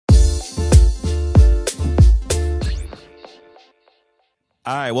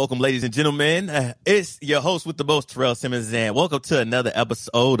All right, welcome, ladies and gentlemen. It's your host with the most, Terrell Simmons, and welcome to another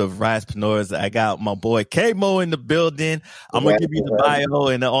episode of Risepreneurs. I got my boy Kémo in the building. I'm going to give you the bio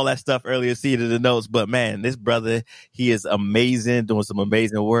and all that stuff earlier, see it in the notes. But man, this brother, he is amazing, doing some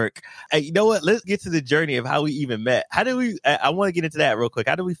amazing work. Hey, you know what? Let's get to the journey of how we even met. How did we, I want to get into that real quick.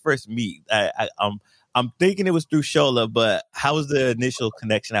 How did we first meet? I'm thinking it was through Shola, but how was the initial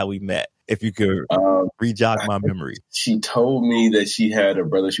connection, how we met? If you could re-jog my memory. She told me that she had a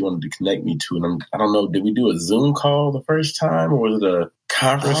brother she wanted to connect me to. And I don't know, did we do a Zoom call the first time? Or was it a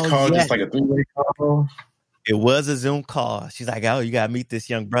conference call, just like a three-way call? It was a Zoom call. She's like, oh, you got to meet this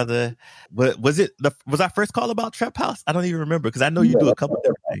young brother. But was our first call about Trap House? I don't even remember because I know you do a couple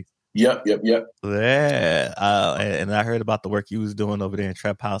different things. Yep. Yeah. And I heard about the work you was doing over there in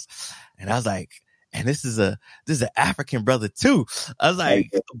Trap House. And I was like, and this is an African brother too. I was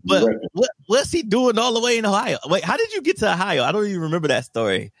like, but what's he doing all the way in Ohio? Wait, how did you get to Ohio? I don't even remember that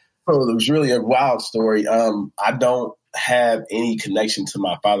story. So it was really a wild story. I don't have any connection to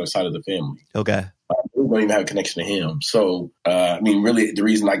my father's side of the family. Okay. We don't even have a connection to him. So, really, the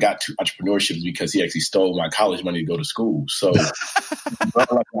reason I got to entrepreneurship is because he actually stole my college money to go to school. So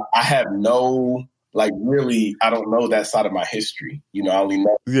I have no... really, I don't know that side of my history. I only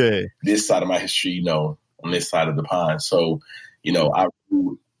know this side of my history, on this side of the pond. So, I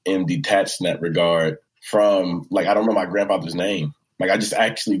am detached in that regard from, I don't know my grandfather's name. I just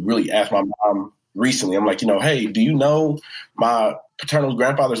actually really asked my mom recently. I'm like, hey, do you know my paternal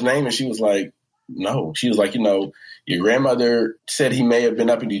grandfather's name? And she was like, no. She was like, your grandmother said he may have been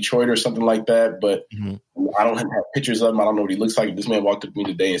up in Detroit or something like that, but I don't have pictures of him. I don't know what he looks like. If this man walked up to me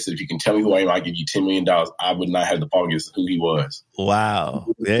today and said, if you can tell me who I am, I'll give you $10 million. I would not have the foggiest who he was. Wow.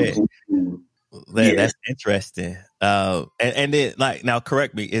 Yeah. That's interesting. And then, now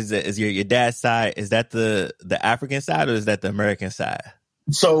correct me, is your dad's side, is that the African side or is that the American side?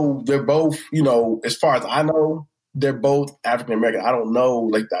 So they're both, as far as I know, they're both African American. I don't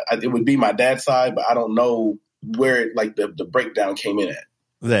know, it would be my dad's side, but I don't know where the breakdown came in at.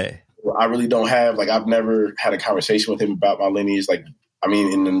 They. I really don't have, I've never had a conversation with him about my lineage.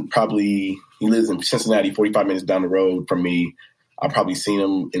 And then probably he lives in Cincinnati, 45 minutes down the road from me. I've probably seen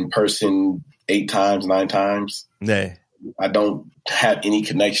him in person 8 times, 9 times. They. I don't have any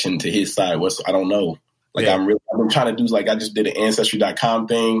connection to his side. I don't know. I've been trying to do, I just did an Ancestry.com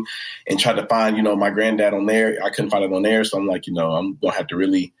thing and tried to find, my granddad on there. I couldn't find it on there. So I'm like, I'm going to have to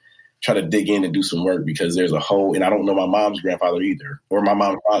really try to dig in and do some work because there's a whole, and I don't know my mom's grandfather either, or my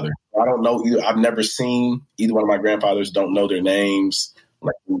mom's father. I don't know either. I've never seen either one of my grandfathers, don't know their names.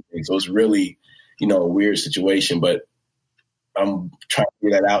 So it's really, a weird situation, but I'm trying to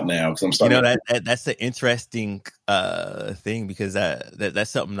figure that out now because I'm starting. That's an interesting thing because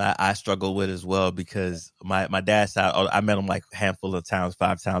that's something that I struggle with as well because my dad's side, I met him a handful of times,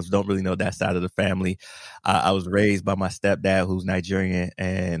 5 times. Don't really know that side of the family. I was raised by my stepdad who's Nigerian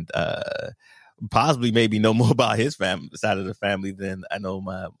and possibly maybe know more about his side of the family than I know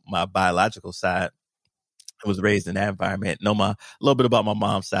my biological side. I was raised in that environment. Know a little bit about my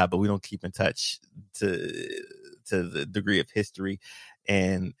mom's side, but we don't keep in touch to the degree of history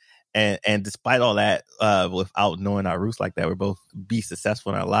and despite all that, without knowing our roots like that, we're both be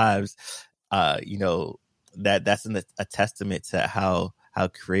successful in our lives. That's a testament to how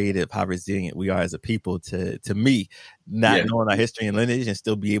creative, how resilient we are as a people to me, not knowing our history and lineage and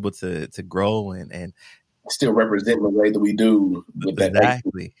still be able to grow and still represent the way that we do with that.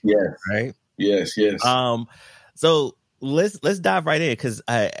 Exactly. Yes. Right. Yes. So let's dive right in because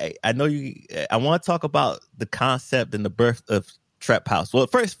I know I want to talk about the concept and the birth of Trap House. Well,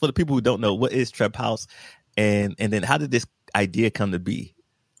 first, for the people who don't know, what is Trap House, and then how did this idea come to be?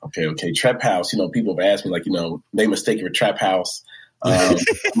 Okay. Trap House. People have asked me they mistake it for Trap House. I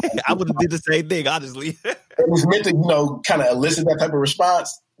would have did the same thing, honestly. It was meant to, kind of elicit that type of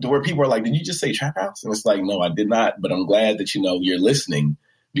response to where people are like, "Did you just say Trap House?" And it's like, no, I did not. But I'm glad that you're listening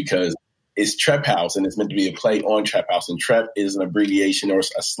because it's Trap House, and it's meant to be a play on Trap House. And Trap is an abbreviation or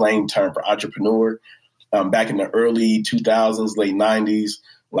a slang term for entrepreneur. Back in the early 2000s, late 90s,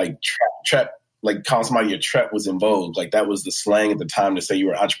 trap, calling somebody a trap was in vogue. That was the slang at the time to say you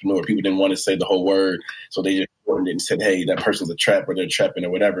were an entrepreneur. People didn't want to say the whole word, so they just shortened it and said, "Hey, that person's a trap," or "They're trapping," or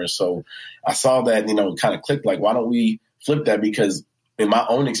whatever. So I saw that, kind of clicked. Why don't we flip that? Because in my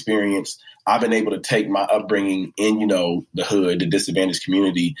own experience, I've been able to take my upbringing in, the hood, the disadvantaged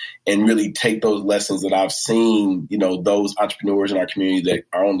community, and really take those lessons that I've seen, those entrepreneurs in our community that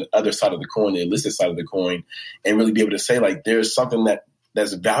are on the other side of the coin, the illicit side of the coin, and really be able to say, there's something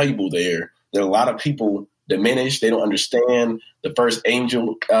that's valuable there. There are a lot of people diminished. They don't understand the first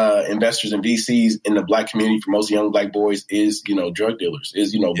angel investors and VCs in the Black community for most young Black boys is, drug dealers,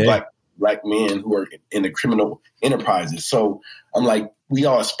 is, Black men who are in the criminal enterprises. So I'm like, we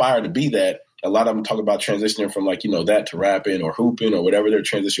all aspire to be that. A lot of them talk about transitioning from that to rapping or hooping or whatever their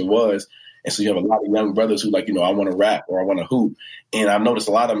transition was. And so you have a lot of young brothers who I want to rap or I want to hoop. And I've noticed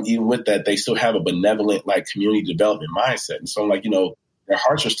a lot of them, even with that, they still have a benevolent, community development mindset. And so I'm like, their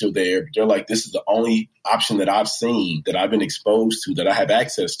hearts are still there. But they're like, this is the only option that I've seen, that I've been exposed to, that I have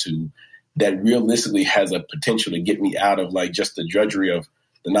access to, that realistically has a potential to get me out of just the drudgery of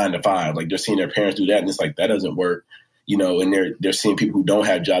the 9 to 5. They're seeing their parents do that. And it's like, that doesn't work. And they're seeing people who don't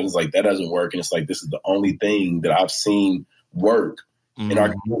have jobs. It's like, that doesn't work. And it's like, this is the only thing that I've seen work in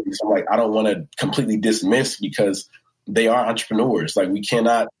our community. So I'm like, I don't want to completely dismiss, because they are entrepreneurs. We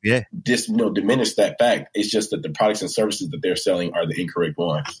cannot diminish that fact. It's just that the products and services that they're selling are the incorrect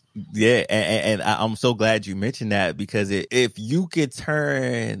ones. Yeah. And I'm so glad you mentioned that, because if you could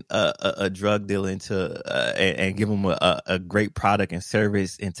turn a drug dealer into and give them a great product and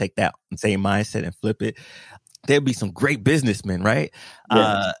service and take that same mindset and flip it, there'd be some great businessmen, right?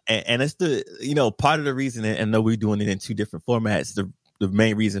 Yeah. And it's the, part of the reason, and I know we're doing it in 2 different formats, the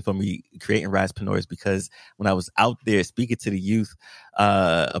main reason for me creating Risepreneur is because when I was out there speaking to the youth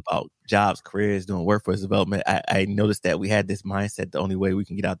about jobs, careers, doing workforce development, I noticed that we had this mindset, the only way we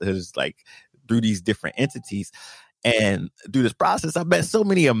can get out there is through these different entities. And through this process, I met so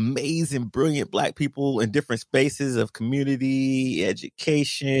many amazing, brilliant Black people in different spaces of community,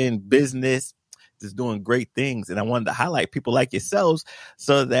 education, business, just doing great things. And I wanted to highlight people like yourselves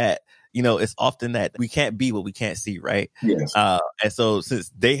so that, it's often that we can't be what we can't see, right? Yes. And so since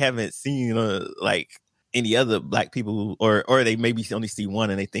they haven't seen any other Black people, or they maybe only see one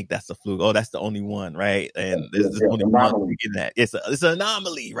and they think that's a fluke. Oh, that's the only one, right? And there's only one in that. It's an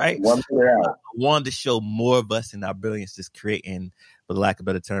anomaly, right? I wanted to show more of us in our brilliance, just creating, for lack of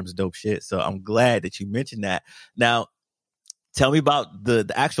better terms, dope shit. So I'm glad that you mentioned that. Now, tell me about the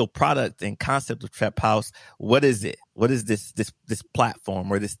actual product and concept of Trap House. What is it? What is this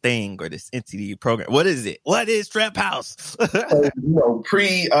platform or this thing or this entity program? What is it? What is Trap House? So,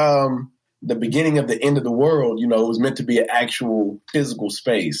 pre the beginning of the end of the world, it was meant to be an actual physical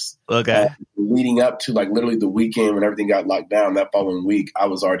space. Okay. Leading up to literally the weekend when everything got locked down, that following week, I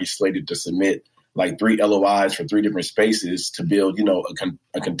was already slated to submit 3 LOIs for 3 different spaces to build,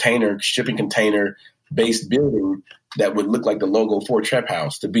 a shipping container based building that would look like the logo for Trap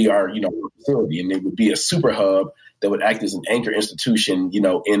House, to be our, facility. And it would be a super hub that would act as an anchor institution,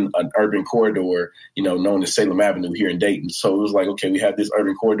 in an urban corridor, known as Salem Avenue here in Dayton. So it was like, okay, we have this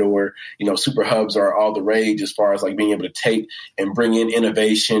urban corridor, super hubs are all the rage as far as being able to take and bring in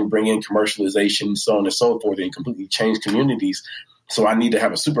innovation, bring in commercialization, so on and so forth, and completely change communities. So I need to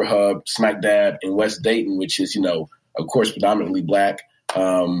have a super hub smack dab in West Dayton, which is, of course, predominantly Black,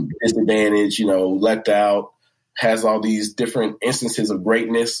 disadvantaged, left out, has all these different instances of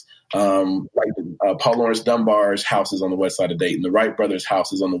greatness, Paul Laurence Dunbar's house is on the west side of Dayton. The Wright brothers'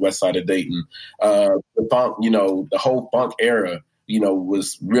 house is on the west side of Dayton. The funk, the whole funk era,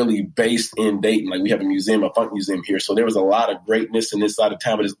 was really based in Dayton. We have a funk museum here. So there was a lot of greatness in this side of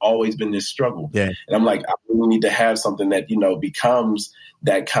town, but it's always been this struggle. Yeah. And I'm like, I really need to have something that, becomes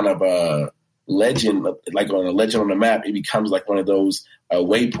that kind of a legend, on a legend on the map. It becomes one of those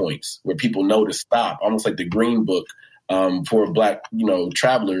waypoints where people know to stop, almost like the Green Book for Black,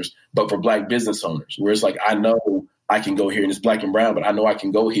 travelers, but for Black business owners, where it's I know I can go here and it's Black and brown, but I know I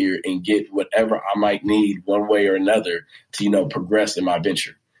can go here and get whatever I might need one way or another to, progress in my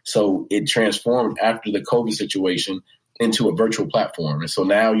venture. So it transformed after the COVID situation into a virtual platform. And so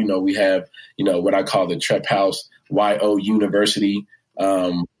now, we have, what I call the Trap House YO University,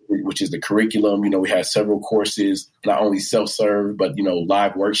 which is the curriculum. We have several courses, not only self-serve, but,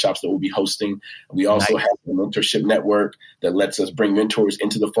 live workshops that we'll be hosting. We also have a mentorship network that lets us bring mentors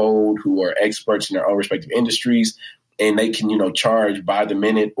into the fold who are experts in their own respective industries. And they can, charge by the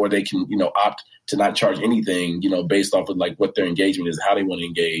minute, or they can, opt to not charge anything, based off of what their engagement is, how they want to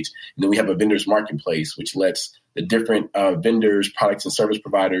engage. And then we have a vendors marketplace, which lets the different vendors, products and service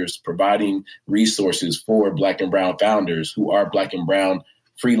providers providing resources for Black and brown founders who are Black and brown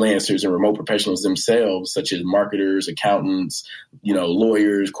freelancers and remote professionals themselves, such as marketers, accountants,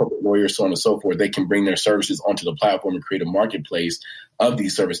 lawyers, corporate lawyers, so on and so forth. They can bring their services onto the platform and create a marketplace of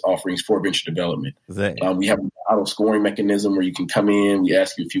these service offerings for venture development. We have an auto scoring mechanism where you can come in, we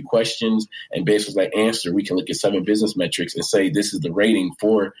ask you a few questions, and based on that answer, we can look at 7 business metrics and say, this is the rating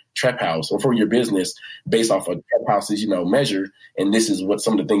for Trap House or for your business based off of Trap House's, measure. And this is what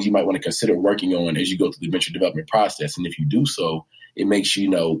some of the things you might want to consider working on as you go through the venture development process. And if you do so, it makes you,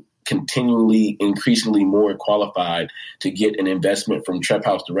 continually, increasingly more qualified to get an investment from Trap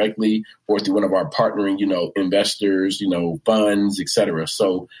House directly or through one of our partnering, investors, funds, et cetera.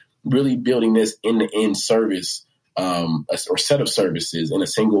 So really building this end-to-end service or set of services in a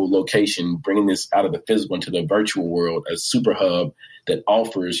single location, bringing this out of the physical into the virtual world, a super hub that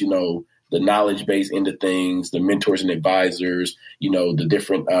offers, the knowledge base into things, the mentors and advisors, the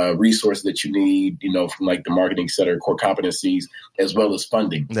different resources that you need, from like the marketing center, core competencies, as well as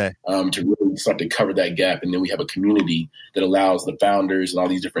funding to really start to cover that gap. And then we have a community that allows the founders and all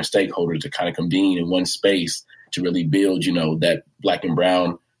these different stakeholders to kind of convene in one space to really build, that Black and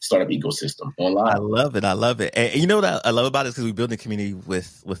brown startup ecosystem online. I love it. And you know what I love about it is because we build a community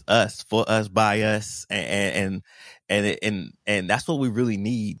with us, for us, by us, and that's what we really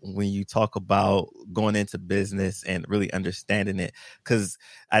need when you talk about going into business and really understanding it. Because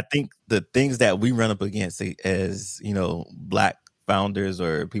I think the things that we run up against as Black founders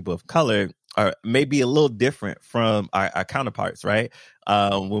or people of color are maybe a little different from our counterparts, right?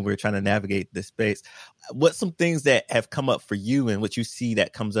 When we're trying to navigate this space. What's some things that have come up for you and what you see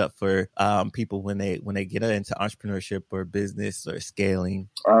that comes up for people when they get into entrepreneurship or business or scaling?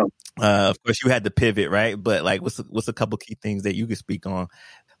 Of course, you had to pivot, right? But like, what's a couple key things that you could speak on?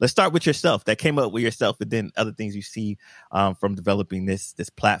 Let's start with yourself. That came up with yourself, and then other things you see from developing this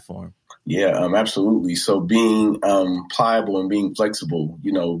platform. Yeah, absolutely. So being pliable and being flexible,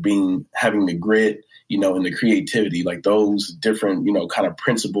 having the grit, and the creativity, like those different, kind of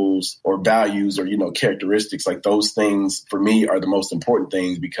principles or values or, characteristics, like those things for me are the most important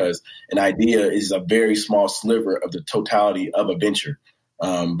things because an idea is a very small sliver of the totality of a venture.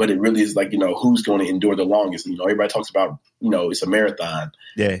 But it really is like, who's going to endure the longest? Everybody talks about, it's a marathon.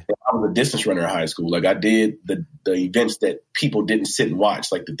 Yeah. I was a distance runner in high school. Like I did the events that people didn't sit and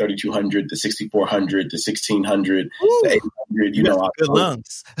watch, like the 3,200, the 6,400, the 1,600, the 800, good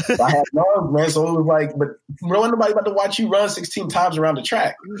lungs. I had lungs, man. So it was like, but wasn't nobody about to watch you run 16 times around the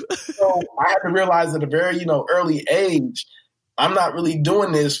track. So I had to realize at a very, early age, I'm not really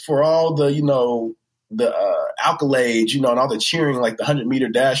doing this for all the, the accolades, and all the cheering, like the 100-meter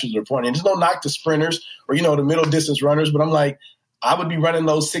dashers or 40. And there's no knock to sprinters or, the middle distance runners. But I'm like, I would be running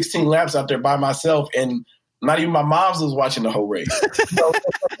those 16 laps out there by myself, and not even my mom's was watching the whole race.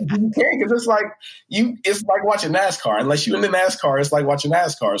 You can't, because it's like watching NASCAR. Unless you're in the NASCAR, it's like watching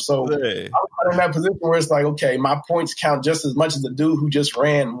NASCAR. So hey. I'm in that position where it's like, okay, my points count just as much as the dude who just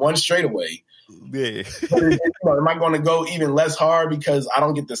ran one straightaway. Yeah. Am I going to go even less hard because I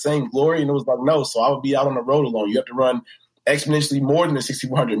don't get the same glory? And it was like, no. So I would be out on the road alone. You have to run exponentially more than the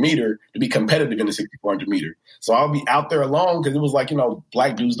 6,400 meter to be competitive in the 6,400 meter. So I'll be out there alone because it was like,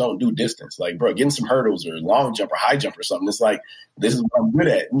 Black dudes don't do distance. Like, bro, getting some hurdles or long jump or high jump or something. It's like, this is what I'm good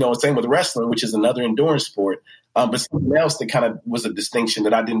at. Same with wrestling, which is another endurance sport. But something else that kind of was a distinction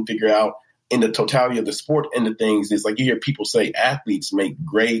that I didn't figure out in the totality of the sport end of things is like you hear people say athletes make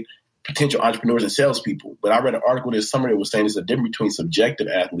great potential entrepreneurs and salespeople. But I read an article this summer that was saying there's a difference between subjective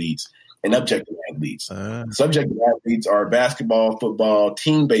athletes and objective athletes. Subjective athletes are basketball, football,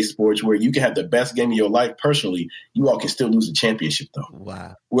 team-based sports where you can have the best game of your life personally. You all can still lose a championship, though.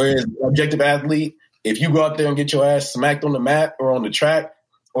 Wow. Whereas the objective athlete, if you go out there and get your ass smacked on the mat or on the track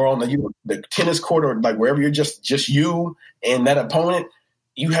or on the tennis court or like wherever you're just you and that opponent,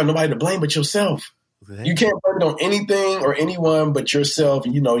 you have nobody to blame but yourself. Okay. You can't blame it on anything or anyone but yourself,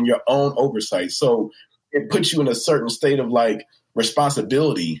 in your own oversight. So it puts you in a certain state of like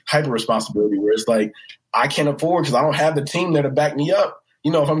responsibility, hyper responsibility, where it's like, I can't afford because I don't have the team there to back me up.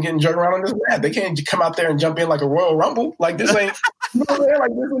 If I'm getting jerked around on this mat, they can't come out there and jump in like a Royal Rumble. Like this ain't, like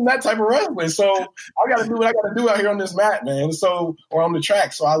this isn't that type of wrestling. So I got to do what I got to do out here on this mat, man. So, or on the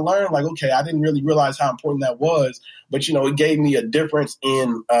track. So I learned like, okay, I didn't really realize how important that was, but it gave me a difference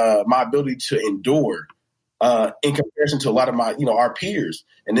in my ability to endure in comparison to a lot of my, our peers.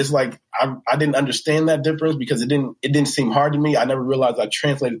 And it's like, I didn't understand that difference because it didn't seem hard to me. I never realized I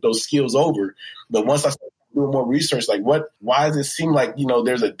translated those skills over. But once I started doing more research, like why does it seem like,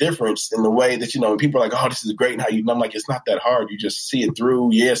 there's a difference in the way that, when people are like, oh, this is great. And and I'm like, it's not that hard. You just see it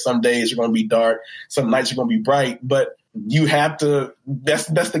through. Yeah, some days are going to be dark. Some nights are going to be bright, but you have to, that's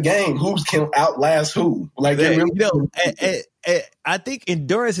the game. Who can outlast who? Like, I think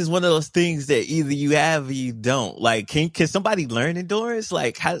endurance is one of those things that either you have or you don't. Like, can somebody learn endurance?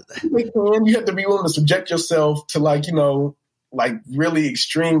 Like, how? You have to be willing to subject yourself to like really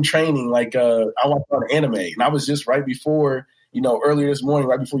extreme training. Like, I watched on anime, and I was just right before, earlier this morning,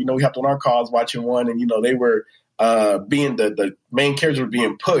 right before, we hopped on our calls watching one, and, they were being the main characters were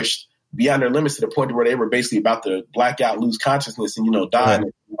being pushed beyond their limits to the point where they were basically about to black out, lose consciousness, and, die. And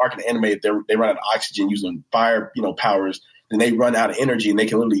the arc of the anime, they run out of oxygen using fire, powers. then they run out of energy and they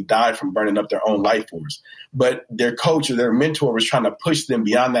can literally die from burning up their own life force. But their coach or their mentor was trying to push them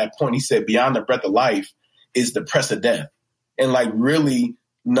beyond that point. He said, beyond the breath of life is the press of death. And like really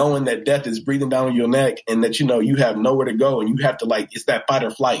knowing that death is breathing down on your neck and that, you know, you have nowhere to go and you have to like, it's that fight or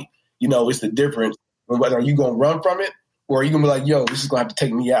flight. You know, it's the difference. Whether are you going to run from it or are you going to be like, yo, this is going to have to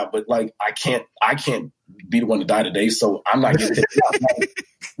take me out. But like, I can't be the one to die today. So I'm not getting taken out. Like,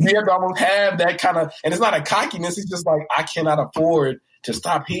 you have to almost have that kind of, and it's not a cockiness. It's just like, I cannot afford to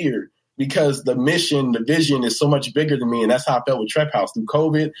stop here because the mission, the vision is so much bigger than me. And that's how I felt with Trap House through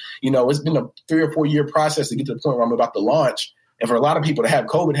COVID. You know, it's been a 3 or 4 year process to get to the point where I'm about to launch. And for a lot of people to have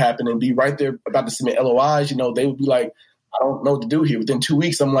COVID happen and be right there about to submit LOIs, you know, they would be like, I don't know what to do here. Within 2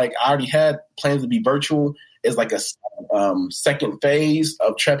 weeks, I'm like, I already had plans to be virtual as like a second phase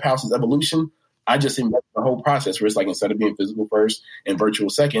of Trap House's evolution. I just invented the whole process where it's like, instead of being physical first and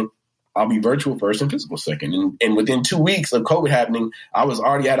virtual second, I'll be virtual first and physical second. And within 2 weeks of COVID happening, I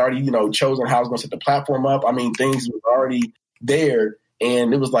had already, you know, chosen how I was going to set the platform up. I mean, things were already there.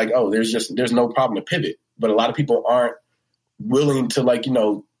 And it was like, oh, there's no problem to pivot. But a lot of people aren't willing to, like, you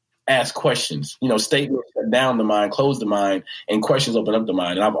know, ask questions. You know, statements shut down the mind, close the mind, and questions open up the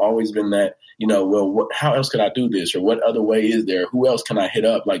mind. And I've always been that, you know, well, how else could I do this? Or what other way is there? Who else can I hit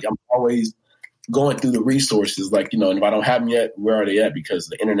up? Like, I'm always going through the resources, like, you know, and if I don't have them yet, where are they at? Because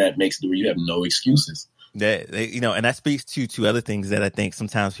the internet makes it where you have no excuses. You know, and that speaks to other things that I think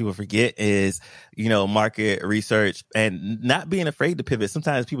sometimes people forget is, you know, market research and not being afraid to pivot.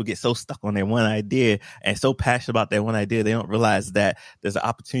 Sometimes people get so stuck on their one idea and so passionate about that one idea, they don't realize that there's an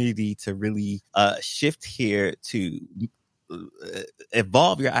opportunity to really shift here to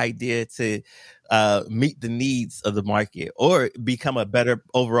evolve your idea to meet the needs of the market or become a better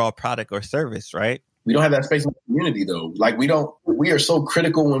overall product or service, right? We don't have that space in the community, though. Like, we are so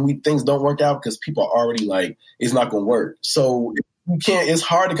critical when things don't work out because people are already like, it's not going to work. So it's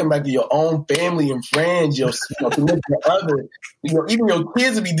hard to come back to your own family and friends, your other, you know, even your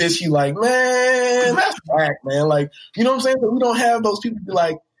kids will be dish you like, man, that's whack, man. Like, you know what I'm saying? But we don't have those people be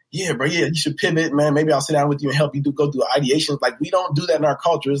like, yeah, bro, yeah, you should pivot, man. Maybe I'll sit down with you and help you go through ideations. Like, we don't do that in our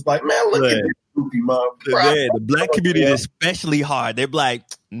culture. It's like, man, look at this goofy mom. The Black community is especially hard. They're like,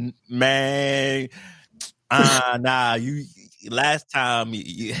 man, nah, you last time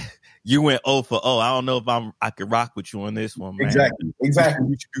you went 0 for 0. I don't know if I could rock with you on this one, man. Exactly.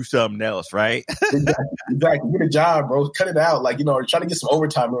 You should do something else, right? Exactly. Get a job, bro. Cut it out. Like, you know, or try to get some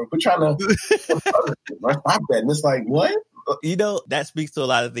overtime. We're trying to stop that. And it's like, what? You know, that speaks to a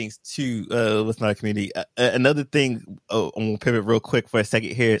lot of things too within our community. Another thing, I'm going to pivot real quick for a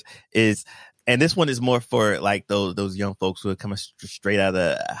second here is, and this one is more for like those young folks who are coming straight out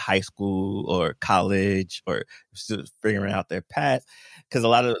of high school or college or still figuring out their path. Because a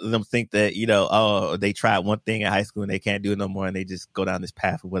lot of them think that, you know, oh, they tried one thing in high school and they can't do it no more. And they just go down this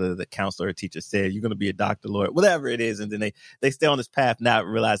path of whether the counselor or teacher said, you're going to be a doctor, lawyer, whatever it is. And then they stay on this path, not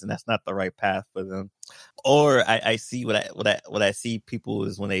realizing that's not the right path for them. Or I see what I see people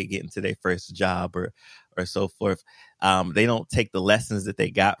is when they get into their first job or so forth. They don't take the lessons that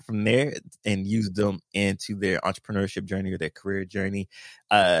they got from there and use them into their entrepreneurship journey or their career journey.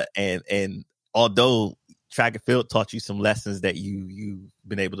 And although track and field taught you some lessons that you've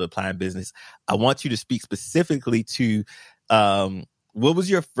been able to apply in business, I want you to speak specifically to what was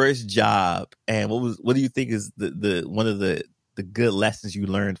your first job and what do you think is the one of the good lessons you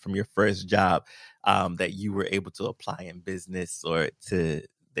learned from your first job that you were able to apply in business or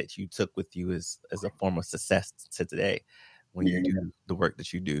that you took with you as a form of success to today when you do the work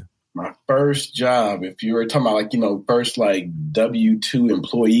that you do? My first job, if you were talking about like, you know, first like W-2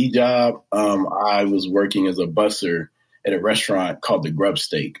 employee job, I was working as a busser at a restaurant called the Grub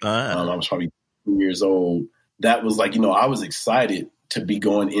Steak. I was probably 2 years old. That was like, you know, I was excited to be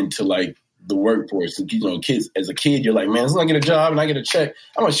going into like the workforce. You know, kids, as a kid, you're like, man, as long as I get a job and I get a check,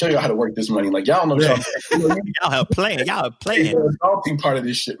 I'm going to show you how to work this money. Like, y'all don't know. Y'all have playing. The adulting part of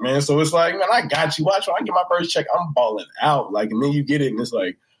this shit, man. So it's like, man, I got you. Watch when I get my first check, I'm balling out. Like, and then you get it and it's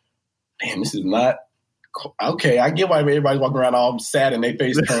like, damn, this is not okay. I get why everybody's walking around all sad and they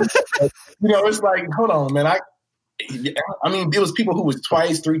face turned. You know, it's like, hold on, man. I mean, there was people who was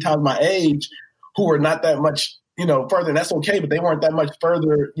 2, 3 times my age who were not that much, you know, further, and that's okay, but they weren't that much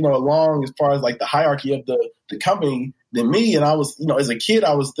further, you know, along as far as like the hierarchy of the company than me. And I was, you know, as a kid,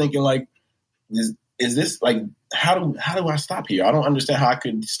 I was thinking like, is this like, how do I stop here? I don't understand how I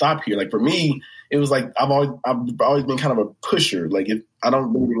could stop here. Like for me, it was like I've always been kind of a pusher. Like if I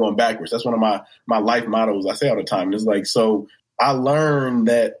don't believe in going backwards. That's one of my life mottos I say all the time. And it's like, so I learned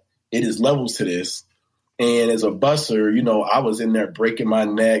that it is levels to this. And as a busser, you know, I was in there breaking my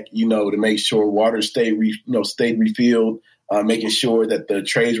neck, you know, to make sure water stayed refilled. making sure that the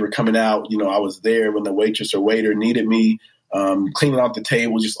trays were coming out. You know, I was there when the waitress or waiter needed me, cleaning out the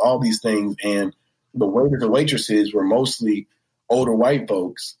table, just all these things. And the waiters and waitresses were mostly older white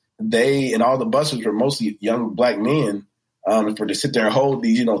folks. They and all the bussers were mostly young black men. For to sit there and hold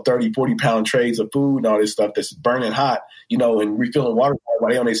these, 30, 40-pound trays of food and all this stuff that's burning hot, and refilling water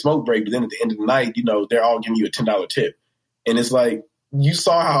while they on their smoke break. But then at the end of the night, they're all giving you a $10 tip. And it's like, you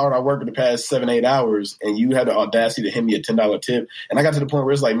saw how hard I worked for the past 7-8 hours, and you had the audacity to hand me a $10 tip. And I got to the point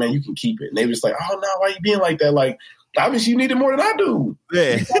where it's like, man, you can keep it. And they were just like, oh, no, why you being like that? Like, obviously you need it more than I do.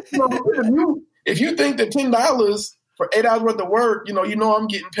 Yeah. If you think that $10 for 8 hours worth of work, I'm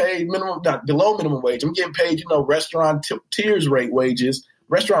getting paid not below minimum wage. I'm getting paid, restaurant tiers rate wages,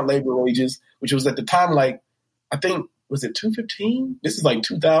 restaurant labor wages, which was at the time, like, I think, was it $215? This is like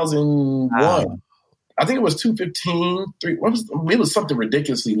 2001. Wow. I think it was $215. It was something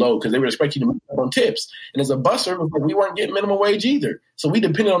ridiculously low because they were expecting you to make up on tips. And as a busser, we weren't getting minimum wage either. So we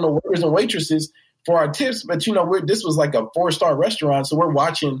depended on the waiters and waitresses for our tips. But, this was like a 4-star restaurant. So we're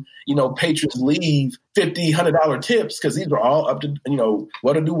watching, patrons leave $50, $100 tips because these were all up to,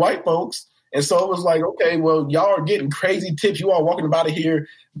 well-to-do white folks. And so it was like, okay, well, y'all are getting crazy tips. You all walking about here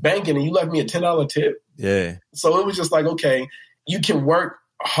banking and you left me a $10 tip. Yeah. So it was just like, okay, you can work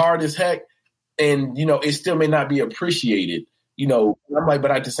hard as heck and, it still may not be appreciated. I'm like,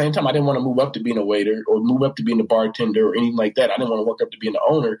 but at the same time, I didn't want to move up to being a waiter or move up to being a bartender or anything like that. I didn't want to work up to being the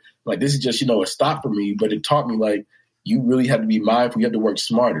owner. Like, this is just, a stop for me. But it taught me, like, you really have to be mindful. You have to work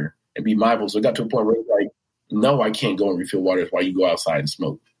smarter and be mindful. So it got to a point where it's like, no, I can't go and refill waters while you go outside and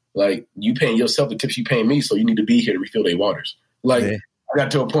smoke. Like, you paying yourself the tips you paying me, so you need to be here to refill their waters. Like, yeah. I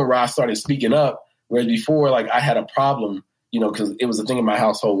got to a point where I started speaking up, whereas before, like, I had a problem, because it was a thing in my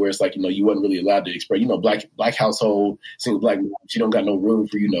household where it's like, you wasn't really allowed to express, black household, single black, you don't got no room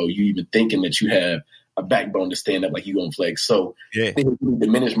for, you even thinking that you have a backbone to stand up like you gonna flex. So yeah. It really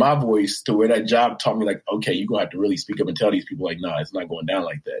diminished my voice to where that job taught me, like, okay, you're gonna have to really speak up and tell these people, like, nah, it's not going down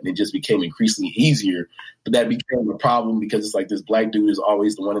like that. And it just became increasingly easier, but that became a problem because it's like this black dude is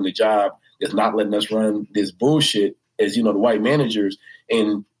always the one in the job that's not letting us run this bullshit as, the white managers.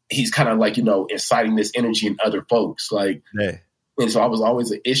 And he's kind of like, inciting this energy in other folks. Like, yeah. And so I was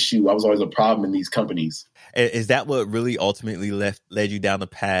always an issue. I was always a problem in these companies. Is that what really ultimately led you down the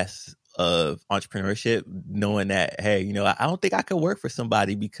path of entrepreneurship, knowing that, hey, I don't think I could work for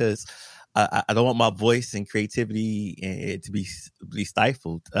somebody because I don't want my voice and creativity to be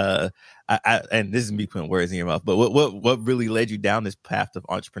stifled. And this is me putting words in your mouth, but what really led you down this path of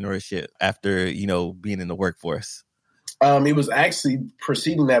entrepreneurship after, being in the workforce? It was actually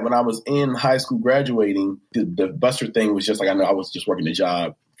preceding that. When I was in high school graduating, the buster thing was just like, I know I was just working a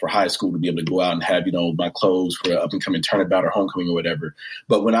job for high school to be able to go out and have, my clothes for up and coming turnabout or homecoming or whatever.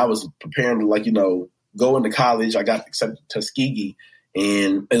 But when I was preparing to, go into college, I got accepted to Tuskegee.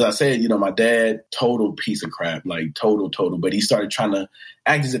 And as I said, my dad, total piece of crap, like total. But he started trying to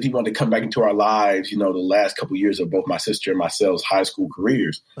act as if he wanted to come back into our lives, the last couple of years of both my sister and myself's high school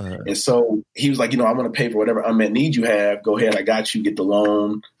careers. Uh-huh. And so he was like, I want to pay for whatever unmet needs you have. Go ahead. I got you. Get the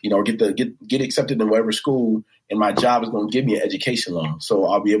loan, or get accepted in whatever school. And my job is going to give me an education loan. So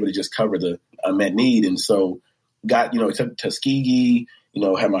I'll be able to just cover the unmet need. And so got, accepted Tuskegee,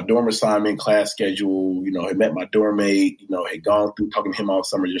 had my dorm assignment, class schedule, had met my dorm mate, had gone through talking to him all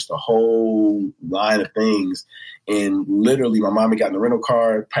summer, just a whole line of things. And literally my mom had gotten the rental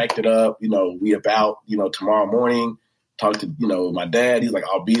car, packed it up, we about, tomorrow morning, talked to, my dad. He's like,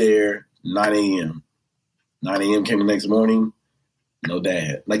 I'll be there 9 a.m. 9 a.m. came the next morning, no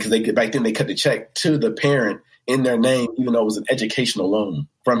dad. Like, cause back then they cut the check to the parent in their name, even though it was an educational loan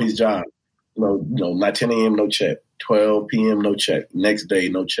from his job. Not 10 a.m., no check. 12 p.m., no check. Next day,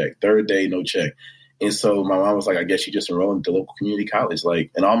 no check. Third day, no check. And so my mom was like, I guess you just enrolled into local community college.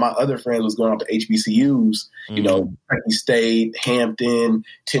 Like, and all my other friends was going off to HBCUs, Kentucky State, Hampton,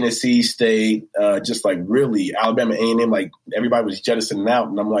 Tennessee State, just like really Alabama A&M, like everybody was jettisoning out.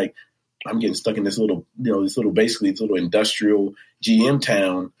 And I'm like, I'm getting stuck in this little industrial GM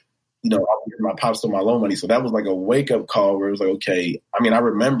town. My pops stole my loan money. So that was like a wake up call where it was like, okay. I mean, I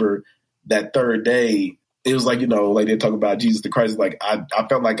remember that third day, it was like, like they talk about Jesus the Christ. Like I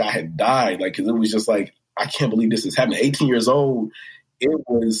felt like I had died. Like, cause it was just like, I can't believe this is happening. 18 years old.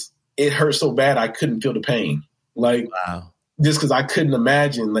 It hurt so bad. I couldn't feel the pain. Like, wow. Just cause I couldn't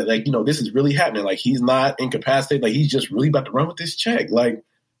imagine that, like, this is really happening. Like, he's not incapacitated. Like, he's just really about to run with this check. Like,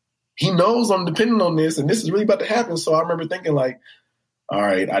 he knows I'm depending on this and this is really about to happen. So I remember thinking like, all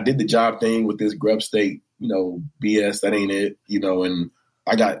right, I did the job thing with this grub state, BS, that ain't it, and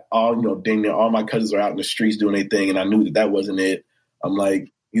I got all, dang near all my cousins are out in the streets doing their thing, and I knew that wasn't it. I'm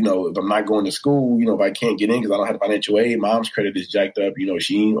like, if I'm not going to school, if I can't get in because I don't have financial aid, mom's credit is jacked up.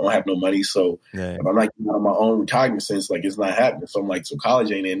 She don't have no money. So if I'm not getting out of my own recognizance, like it's not happening. So I'm like, so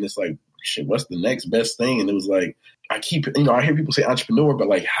college ain't in. It's like, shit, what's the next best thing? And it was like, I hear people say entrepreneur, but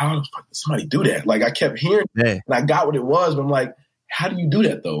like, how the fuck does somebody do that? Like I kept hearing and I got what it was, but I'm like, how do you do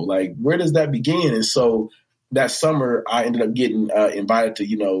that though? Like, where does that begin? And so that summer, I ended up getting invited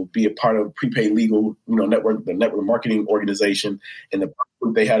to, be a part of Prepaid Legal, network, the network marketing organization. And the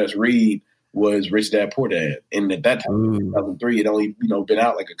book they had us read was Rich Dad, Poor Dad. And at that time, 2003, it only, been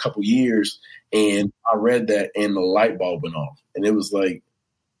out like a couple years. And I read that and the light bulb went off. And it was like,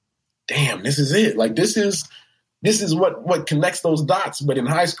 damn, this is it. Like, this is what connects those dots. But in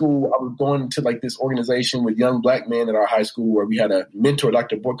high school, I was going to like this organization with young Black men at our high school where we had a mentor,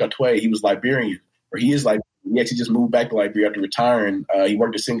 Dr. A'akhutera. He was Liberian, or he is Liberian. He actually just moved back to Liberia after retiring. He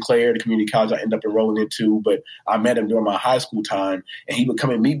worked at Sinclair, the community college I ended up enrolling into, but I met him during my high school time, and he would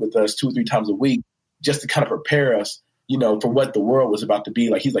come and meet with us 2 or 3 times a week just to kind of prepare us, for what the world was about to be.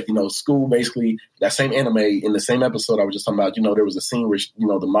 Like, he's like, school, basically, that same anime, in the same episode I was just talking about, there was a scene where,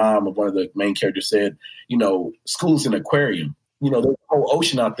 the mom of one of the main characters said, school's an aquarium. There's a whole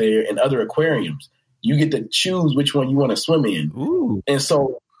ocean out there and other aquariums. You get to choose which one you want to swim in. Ooh. And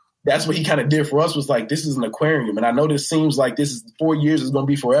so that's what he kind of did for us, was like, this is an aquarium. And I know this seems like this is 4 years is going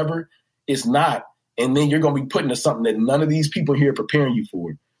to be forever. It's not. And then you're going to be put into something that none of these people here are preparing you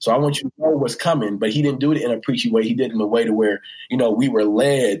for. So I want you to know what's coming. But he didn't do it in a preachy way. He did it in a way to where, we were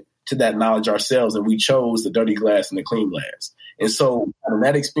led to that knowledge ourselves, and we chose the dirty glass and the clean glass. And so out of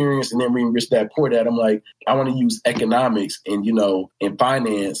that experience, and then reading Rich Dad, Poor Dad, I'm like, I want to use economics and, and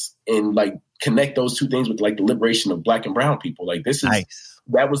finance and like connect those two things with like the liberation of Black and brown people. Like, this is nice.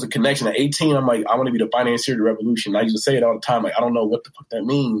 That was a connection. At 18, I'm like, I want to be the financier of the revolution. I used to say it all the time. Like, I don't know what the fuck that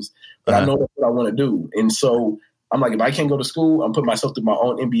means, but I know that's what I want to do. And so I'm like, if I can't go to school, I'm putting myself through my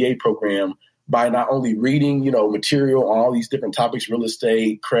own MBA program by not only reading, material on all these different topics, real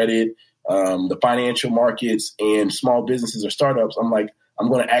estate, credit, the financial markets, and small businesses or startups. I'm like, I'm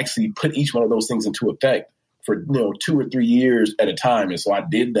going to actually put each one of those things into effect for, 2 or 3 years at a time. And so I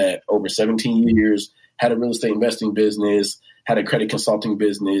did that over 17 years, had a real estate investing business, had a credit consulting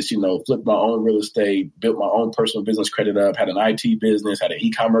business, flipped my own real estate, built my own personal business credit up, had an IT business, had an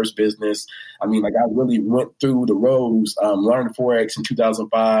e-commerce business. I mean, like, I really went through the rows, learned Forex in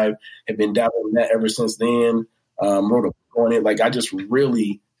 2005, have been dabbling in that ever since then, wrote a book on it. Like, I just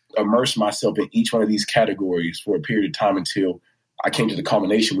really immersed myself in each one of these categories for a period of time until I came to the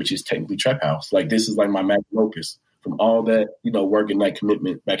culmination, which is technically Trap House. Like, this is like my magnum opus from all that, work and that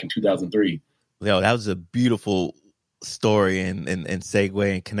commitment back in 2003. Yo, that was a beautiful story and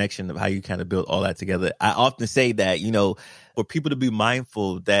segue and connection of how you kind of built all that together. I often say that, for people to be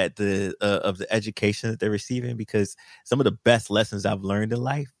mindful that of the education that they're receiving, because some of the best lessons I've learned in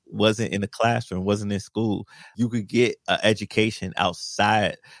life wasn't in the classroom, wasn't in school. You could get an education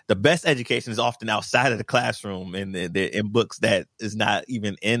outside. The best education is often outside of the classroom, and they're in books that is not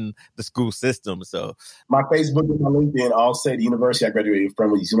even in the school system. So my Facebook and my LinkedIn all say the university I graduated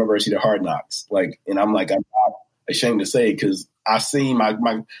from was University of Hard Knocks. Like, and I'm like, I'm not ashamed to say, because I seen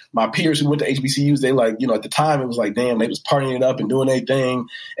my peers who went to HBCUs, they like, at the time it was like, damn, they was partying it up and doing their thing.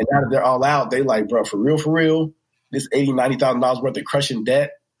 And now that they're all out, they like, bro, for real, this $80,000, $90,000 worth of crushing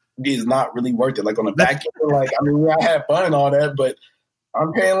debt is not really worth it. Like, on the back end, like, I mean, I had fun and all that, but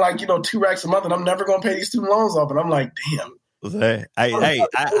I'm paying like, $2 a month, and I'm never going to pay these student loans off. And I'm like, damn. Hey, I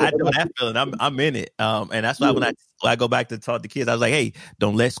know that feeling. I'm in it. And that's why when I go back to talk to kids, I was like, hey,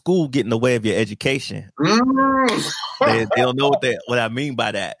 don't let school get in the way of your education. They don't know what I mean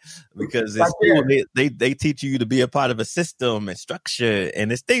by that, because in school, they teach you to be a part of a system and structure, and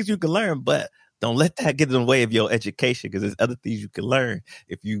there's things you can learn, but don't let that get in the way of your education, because there's other things you can learn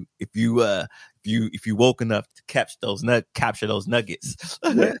if you woke enough to capture those nuggets.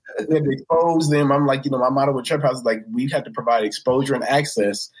 Yeah, to expose them. I'm like, my motto with Trap House is like, we have to provide exposure and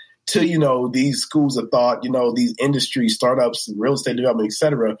access to, these schools of thought, these industries, startups, real estate development, et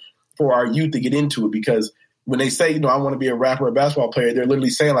cetera, for our youth to get into it. Because when they say, I want to be a rapper or a basketball player, they're literally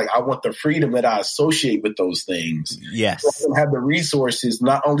saying, like, I want the freedom that I associate with those things. Yes. So I can have the resources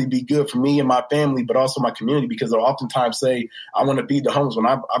not only be good for me and my family, but also my community, because they'll oftentimes say, I want to feed the homeless. When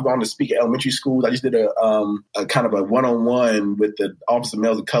I've gone to speak at elementary schools, I just did a kind of a one-on-one with the Office of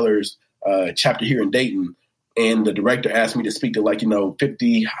Males of Colors chapter here in Dayton. And the director asked me to speak to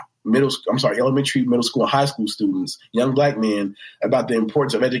 50 elementary, middle school, and high school students, young Black men, about the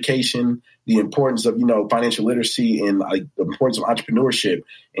importance of education, the importance of, financial literacy, and like the importance of entrepreneurship.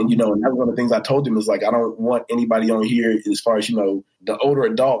 And, and that's one of the things I told them is like, I don't want anybody on here as far as, the older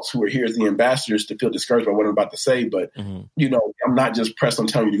adults who are here as the ambassadors to feel discouraged by what I'm about to say. But, I'm not just pressed on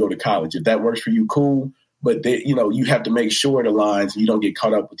telling you to go to college. If that works for you, cool. But you have to make sure it aligns and you don't get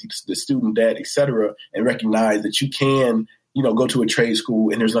caught up with the student debt, et cetera, and recognize that you can, go to a trade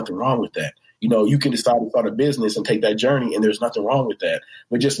school and there's nothing wrong with that. You can decide to start a business and take that journey and there's nothing wrong with that.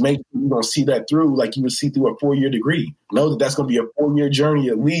 But just make sure you don't see that through like you would see through a 4-year degree. Know that that's going to be a 4-year journey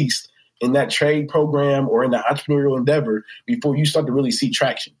at least in that trade program or in the entrepreneurial endeavor before you start to really see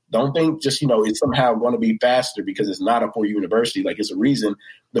traction. Don't think just, it's somehow going to be faster because it's not a 4-year university. Like, it's a reason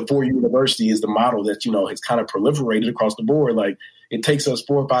the 4-year university is the model that, has kind of proliferated across the board. Like, it takes us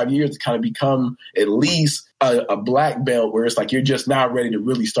 4 or 5 years to kind of become at least a black belt where it's like you're just now ready to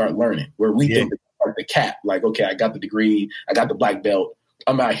really start learning, where we think it's like the cap. Like, okay, I got the degree, I got the black belt,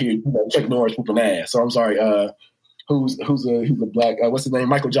 I'm out here, Chuck Norris whooping ass. So I'm sorry, who's a black, what's his name?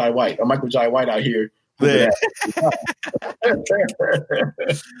 Michael Jai White. Michael Jai White out here. Yeah.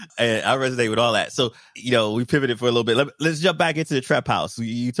 And I resonate with all that. So, we pivoted for a little bit. Let's jump back into the trap house.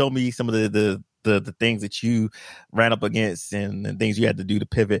 You told me some of the things that you ran up against and things you had to do to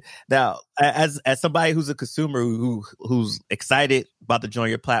pivot. Now, as somebody who's a consumer who's excited about to join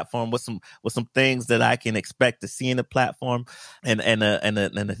your platform, what's some things that I can expect to see in the platform and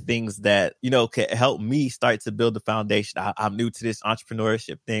the things that, can help me start to build the foundation. I'm new to this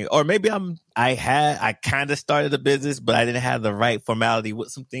entrepreneurship thing, or maybe I kind of started a business, but I didn't have the right formality. What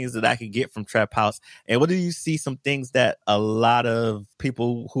some things that I could get from Trap House, and what do you see some things that a lot of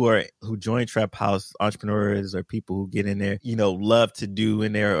people who join Trap House, entrepreneurs or people who get in there, love to do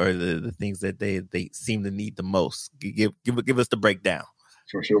in there, or the things that they seem to need the most? Give us the breakdown.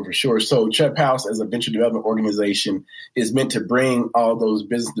 For sure. So Trap House, as a venture development organization, is meant to bring all those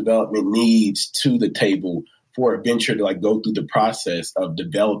business development needs to the table for a venture to like go through the process of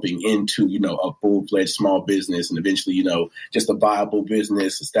developing into, a full-fledged small business and eventually, just a viable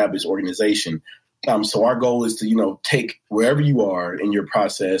business, established organization. So our goal is to, take wherever you are in your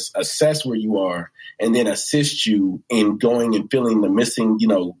process, assess where you are, and then assist you in going and filling the missing,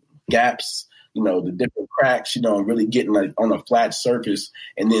 gaps, the different cracks, and really getting like on a flat surface,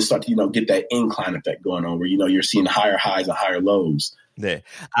 and then start to, get that incline effect going on where, you're seeing higher highs and higher lows. Yeah.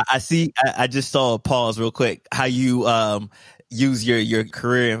 I see. I just saw, pause real quick, how you use your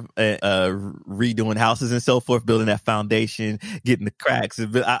career redoing houses and so forth, building that foundation, getting the cracks.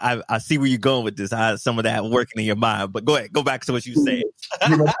 I see where you're going with this, some of that working in your mind. But go ahead, go back to what you said.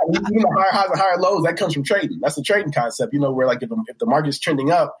 Higher highs and higher lows, that comes from trading. That's the trading concept, where like if the market's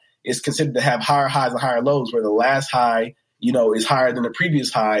trending up, it's considered to have higher highs and higher lows, where the last high, is higher than the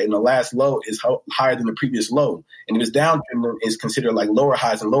previous high, and the last low is higher than the previous low. And if it's downtrend, it's considered like lower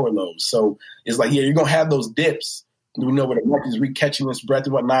highs and lower lows. So it's like, you're going to have those dips. We know where the market is recatching its breath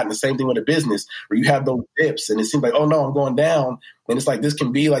and whatnot. And the same thing with a business, where you have those dips and it seems like, oh no, I'm going down. And it's like, this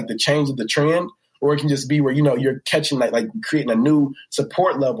can be like the change of the trend, or it can just be where, you're catching like creating a new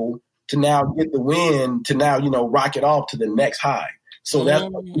support level to now get the win to now, rock it off to the next high. So that's, we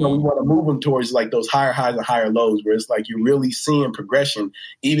want to move them towards like those higher highs and higher lows, where it's like you're really seeing progression.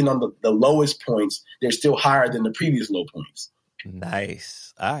 Even on the lowest points, they're still higher than the previous low points.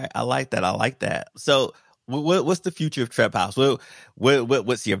 Nice. All right. I like that. So what's the future of Trap House?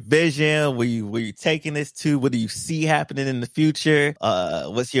 What's your vision? Where you taking this to? What do you see happening in the future?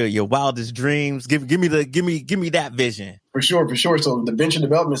 What's your wildest dreams? Give me that vision. For sure. So the venture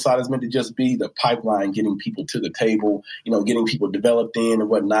development side is meant to just be the pipeline, getting people to the table, getting people developed in and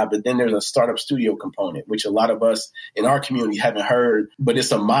whatnot. But then there's a startup studio component, which a lot of us in our community haven't heard, but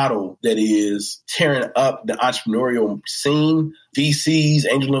it's a model that is tearing up the entrepreneurial scene. VCs,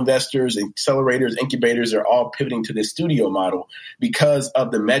 angel investors, accelerators, incubators are all pivoting to this studio model because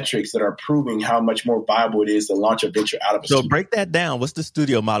of the metrics that are proving how much more viable it is to launch a venture out of a studio. So break that down. What's the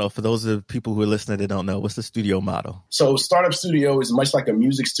studio model for those of people who are listening that don't know? What's the studio model? So startup studio is much like a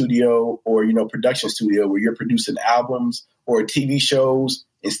music studio or, production studio, where you're producing albums or TV shows.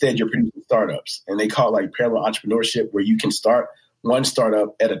 Instead, you're producing startups. And they call it like parallel entrepreneurship, where you can start one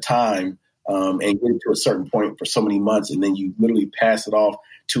startup at a time and get it to a certain point for so many months. And then you literally pass it off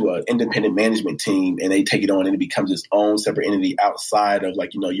to an independent management team, and they take it on, and it becomes its own separate entity outside of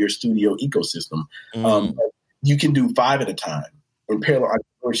like, your studio ecosystem. You can do 5 at a time in parallel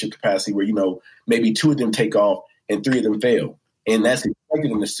entrepreneurship capacity, where, maybe 2 of them take off and 3 of them fail. And that's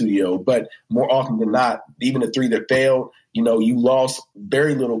expected in the studio. But more often than not, even the 3 that failed, you lost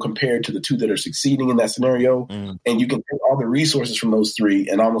very little compared to the 2 that are succeeding in that scenario. And you can take all the resources from those 3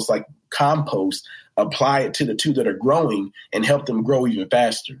 and almost like compost, apply it to the 2 that are growing and help them grow even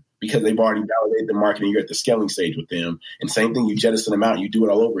faster because they've already validated the market and you're at the scaling stage with them. And same thing, you jettison them out and you do it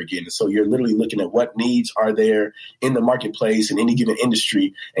all over again. And so you're literally looking at what needs are there in the marketplace in any given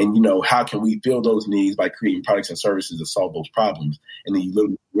industry. And, how can we fill those needs by creating products and services that solve those problems? And then you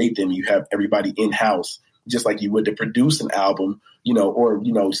literally create them. You have everybody in-house, just like you would to produce an album, or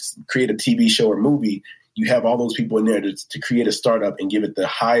create a TV show or movie. You have all those people in there to create a startup and give it the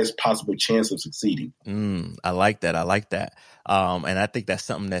highest possible chance of succeeding. I like that. And I think that's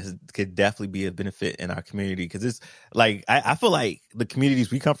something that could definitely be a benefit in our community because it's like I feel like the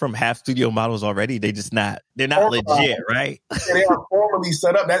communities we come from have studio models already. They're not legit, right? They are formally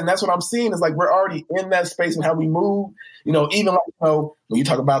set up. And that's what I'm seeing is like we're already in that space and how we move. Even like when you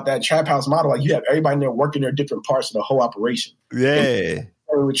talk about that trap house model, like you have everybody in there working their different parts of the whole operation. Yeah.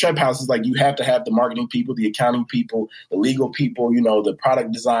 And with trap houses, like you have to have the marketing people, the accounting people, the legal people, the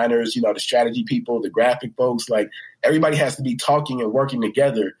product designers, the strategy people, the graphic folks. Like everybody has to be talking and working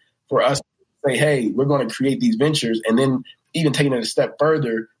together for us to say, hey, we're going to create these ventures. And then even taking it a step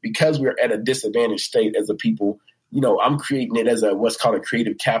further, because we're at a disadvantaged state as a people, I'm creating it as what's called a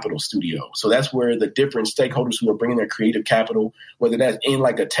creative capital studio. So that's where the different stakeholders who are bringing their creative capital, whether that's in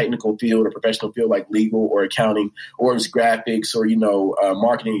like a technical field or professional field like legal or accounting, or it's graphics or,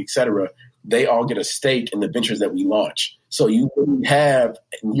 marketing, et cetera, they all get a stake in the ventures that we launch. So you're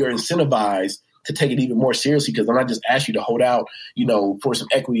incentivized to take it even more seriously because I'm not just asking you to hold out, for some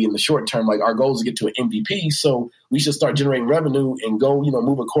equity in the short term. Like our goal is to get to an MVP. So we should start generating revenue and go,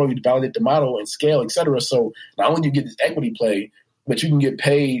 move accordingly to validate the model and scale, et cetera. So not only do you get this equity play, but you can get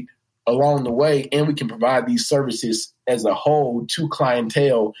paid along the way. And we can provide these services as a whole to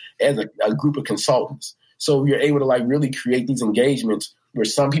clientele as a group of consultants. So you're able to like really create these engagements where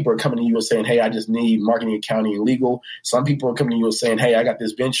some people are coming to you and saying, hey, I just need marketing, accounting, and legal. Some people are coming to you and saying, hey, I got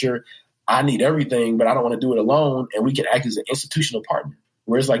this venture. I need everything, but I don't want to do it alone. And we can act as an institutional partner.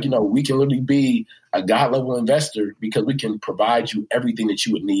 Whereas we can literally be a God level investor because we can provide you everything that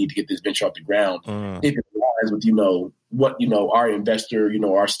you would need to get this venture off the ground. If it aligns with, what, our investor,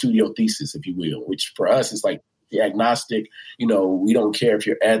 our studio thesis, if you will, which for us is like the agnostic, we don't care if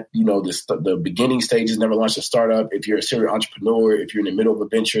you're at, the beginning stages, never launched a startup. If you're a serial entrepreneur, if you're in the middle of a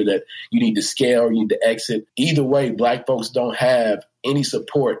venture that you need to scale, you need to exit. Either way, Black folks don't have any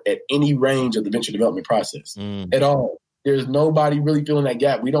support at any range of the venture development process at all. There's nobody really filling that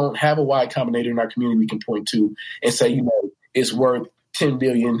gap. We don't have a Y Combinator in our community we can point to and say, it's worth $10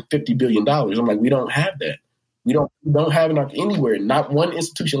 billion, $50 billion. I'm like, we don't have that. We don't have it anywhere. Not one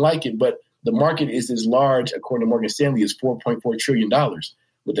institution like it, but the market is as large, according to Morgan Stanley, is $4.4 trillion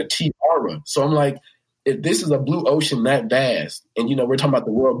with a tiara. So I'm like, if this is a blue ocean that vast, and, we're talking about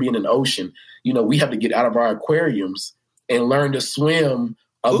the world being an ocean, we have to get out of our aquariums and learn to swim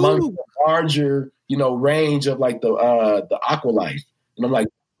among the larger, range of like the aqua life. And I'm like,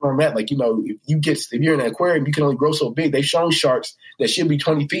 where I'm at, like, if you're in an aquarium, you can only grow so big. They've shown sharks that should be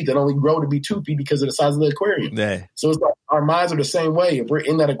 20 feet that only grow to be 2 feet because of the size of the aquarium. Yeah. So it's like our minds are the same way. If we're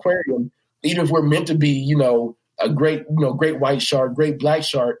in that aquarium, even if we're meant to be, a great white shark, great black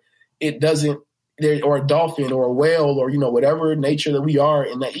shark, it doesn't, or a dolphin or a whale or, whatever nature that we are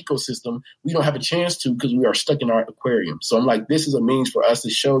in that ecosystem, we don't have a chance to because we are stuck in our aquarium. So I'm like, this is a means for us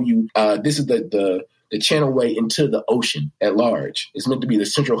to show you this is the channel way into the ocean at large. It's meant to be the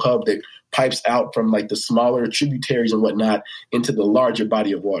central hub that pipes out from like the smaller tributaries and whatnot into the larger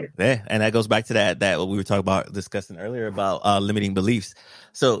body of water. Yeah, and that goes back to that what we were talking about, discussing earlier about limiting beliefs.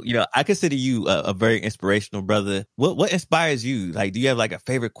 So, I consider you a very inspirational brother. What inspires you? Like, do you have like a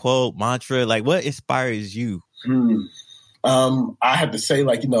favorite quote, mantra? Like, what inspires you? I have to say,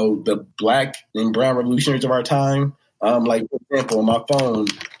 like, the Black and brown revolutionaries of our time. Like, for example, on my phone,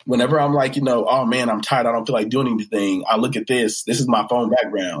 whenever I'm like, oh man, I'm tired, I don't feel like doing anything, I look at this. This is my phone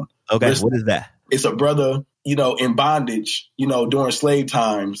background. Okay, what is that? It's a brother, in bondage, during slave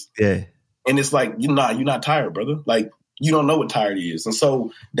times. Yeah. And it's like, you're not tired, brother. Like, you don't know what tired is. And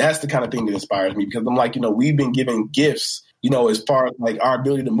so that's the kind of thing that inspires me because I'm like, we've been given gifts, as far as like our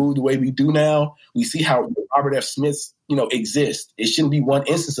ability to move the way we do now. We see how Robert F. Smith's, exist. It shouldn't be one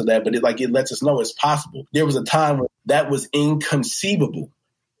instance of that, but it lets us know it's possible. There was a time when that was inconceivable.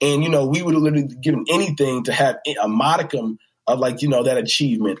 And, we would have literally given anything to have a modicum of like, that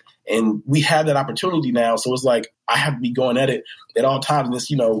achievement. And we have that opportunity now. So it's like, I have to be going at it at all times. And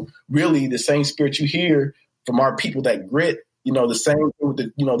this, really the same spirit you hear from our people, that grit, the same thing with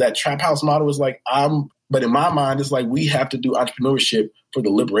the, that trap house model is like, but in my mind, it's like, we have to do entrepreneurship for the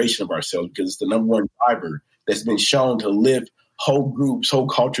liberation of ourselves because it's the number one driver that's been shown to lift whole groups, whole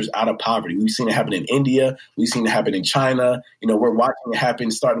cultures out of poverty. We've seen it happen in India. We've seen it happen in China. We're watching it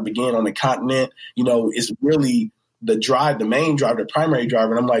happen, starting to begin on the continent. It's really the drive, the main driver, the primary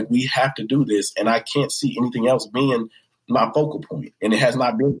driver. And I'm like, we have to do this. And I can't see anything else being my focal point. And it has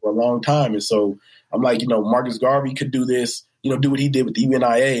not been for a long time. And so I'm like, Marcus Garvey could do this, do what he did with the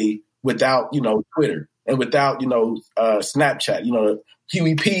UNIA without, Twitter and without, Snapchat,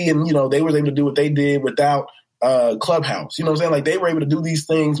 Huey P. And, they were able to do what they did without Clubhouse. You know what I'm saying? Like, they were able to do these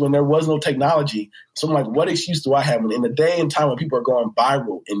things when there was no technology. So I'm like, what excuse do I have in the day and time when people are going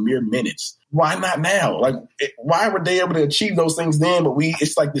viral in mere minutes? Why not now? Like, why were they able to achieve those things then? But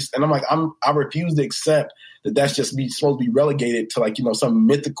it's like this. And I'm like, I refuse to accept that that's just supposed to be relegated to like, some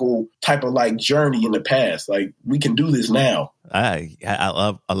mythical type of like journey in the past. Like, we can do this now. I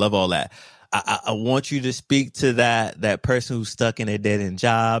love all that. I want you to speak to that person who's stuck in a dead end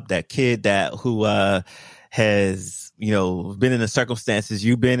job, that kid who has, been in the circumstances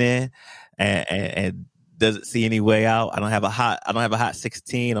you've been in and doesn't see any way out. I don't have a hot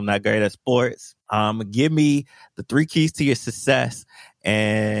 16. I'm not great at sports. Give me the 3 keys to your success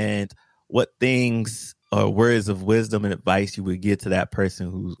and what things or words of wisdom and advice you would give to that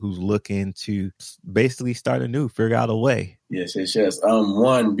person who's looking to basically start anew, figure out a way. Yes.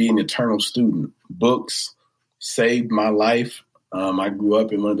 One, be an eternal student. Books saved my life. I grew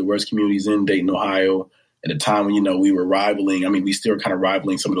up in one of the worst communities in Dayton, Ohio. At a time when, we were rivaling, we still kind of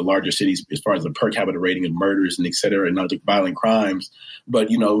rivaling some of the larger cities as far as the per capita rating of murders and et cetera and other violent crimes.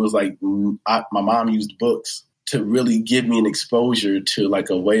 But, it was like my mom used books to really give me an exposure to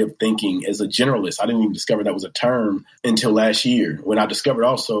like a way of thinking as a generalist. I didn't even discover that was a term until last year when I discovered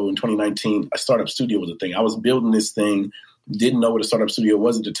also in 2019, a startup studio was a thing. I was building this thing, didn't know what a startup studio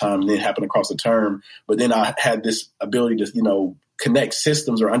was at the time, and then happened across the term. But then I had this ability to, connect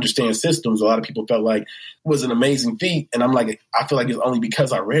systems or understand systems. A lot of people felt like was an amazing feat. And I'm like, I feel like it's only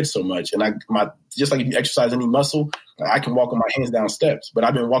because I read so much. And just like if you exercise any muscle, I can walk on my hands down steps, but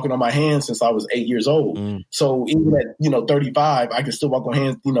I've been walking on my hands since I was 8 years old. So even at, 35, I can still walk on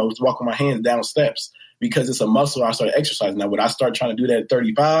my hands down steps because it's a muscle I started exercising. Now, would I start trying to do that at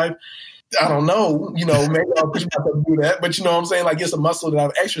 35? I don't know, maybe I'll push myself to do that, but you know what I'm saying? Like, it's a muscle that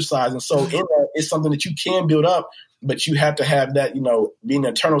I've exercised. And so in that, it's something that you can build up, but you have to have that, being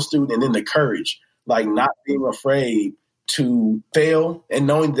an eternal student and then the courage, like not being afraid to fail and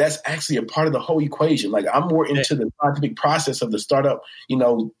knowing that's actually a part of the whole equation. Like, I'm more into the scientific process of the startup,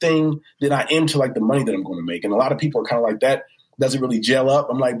 thing than I am to like the money that I'm going to make. And a lot of people are kind of like that. Doesn't really gel up.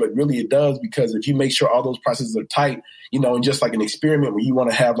 I'm like, but really it does, because if you make sure all those processes are tight, and just like an experiment where you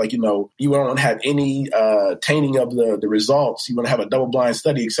want to have like, you don't want to have any tainting of the results. You want to have a double blind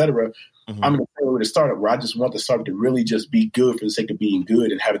study, et cetera. Mm-hmm. I'm in a with a startup where I just want the startup to really just be good for the sake of being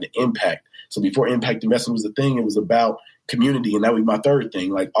good and having an impact. So before impact investing was the thing, it was about community. And that was my third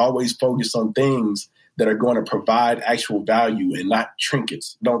thing, like always focus on things that are going to provide actual value and not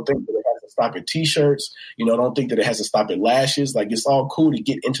trinkets. Don't think that it has to stop at T-shirts. Don't think that it has to stop at lashes. Like, it's all cool to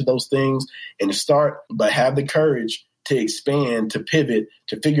get into those things and to start, but have the courage to expand, to pivot,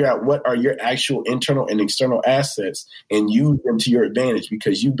 to figure out what are your actual internal and external assets and use them to your advantage,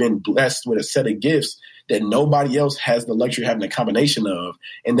 because you've been blessed with a set of gifts that nobody else has the luxury of having a combination of,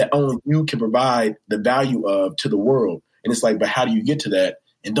 and that only you can provide the value of to the world. And it's like, but how do you get to that?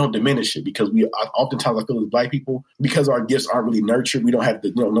 And don't diminish it, because oftentimes I feel as Black people, because our gifts aren't really nurtured, we don't have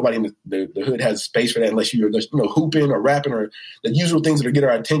nobody in the hood has space for that unless you're hooping or rapping or the usual things that get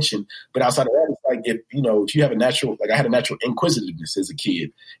our attention. But outside of that, it's like if you have a natural, like I had a natural inquisitiveness as a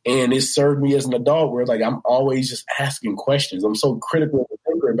kid, and it served me as an adult where like I'm always just asking questions. I'm so critical of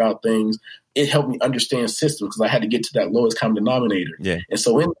thinker about things. It helped me understand systems because I had to get to that lowest common denominator. Yeah. And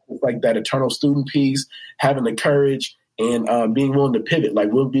so in like that eternal student piece, having the courage and being willing to pivot,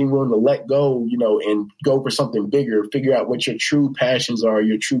 like being willing to let go, and go for something bigger, figure out what your true passions are,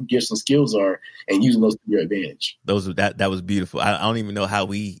 your true gifts and skills are, and using those to your advantage. That was beautiful. I don't even know how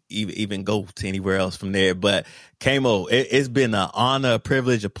we even go to anywhere else from there. But Kémo, it's been an honor, a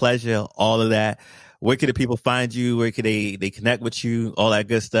privilege, a pleasure, all of that. Where can the people find you? Where can they connect with you? All that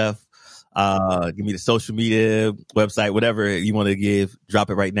good stuff. Give me the social media, website, whatever you want to give. Drop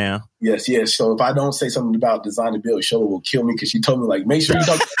it right now. Yes. So if I don't say something about design to build, Shola will kill me because she told me, like, make sure you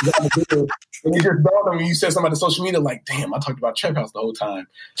talk about design to build. And it just dawned on me, you said something about the social media, like, damn, I talked about Trap House the whole time.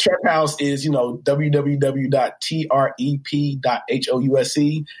 Trap House is, www.trep.house.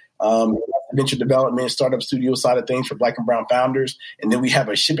 venture development, startup studio side of things for Black and brown founders. And then we have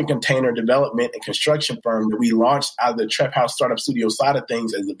a shipping container development and construction firm that we launched out of the Trap House startup studio side of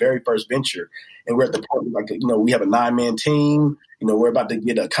things as the very first venture. And we're at the point, like, we have a 9-man team. We're about to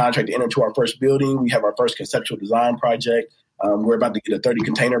get a contract to enter to our first building. We have our first conceptual design project. We're about to get a 30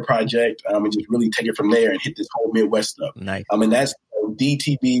 container project and just really take it from there and hit this whole Midwest stuff. Nice. And that's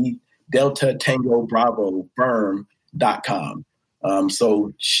DTB Delta Tango Bravo Firm.com.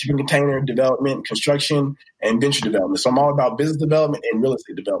 So shipping container development, construction, and venture development. So I'm all about business development and real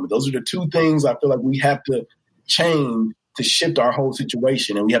estate development. Those are the two things I feel like we have to change to shift our whole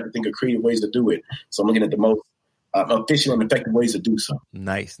situation, and we have to think of creative ways to do it. So I'm looking at the most efficient and effective ways to do so.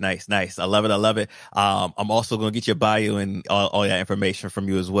 Nice. I love it. I'm also going to get your bio and all that information from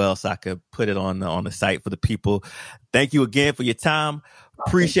you as well, so I could put it on the site for the people. Thank you again for your time.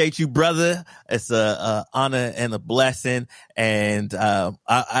 Appreciate you, brother. It's a honor and a blessing. And I'm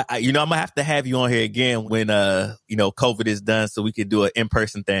gonna have to have you on here again when COVID is done, so we can do an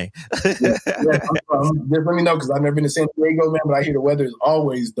in-person thing. Just let me know, because I've never been to San Diego, man. But I hear the weather is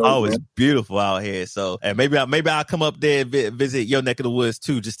always dope. Oh, it's beautiful out here. So, and maybe I'll come up there and visit your neck of the woods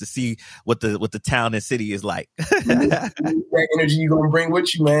too, just to see what the town and city is like. That energy you're gonna bring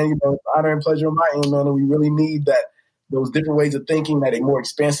with you, man. It's honor and pleasure on my end, man. And we really need that. Those different ways of thinking, that a more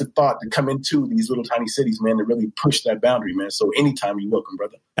expansive thought to come into these little tiny cities, man, to really push that boundary, man. So anytime you're welcome,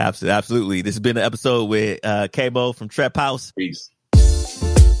 brother. Absolutely. This has been an episode with Kémo from Trap House. Peace.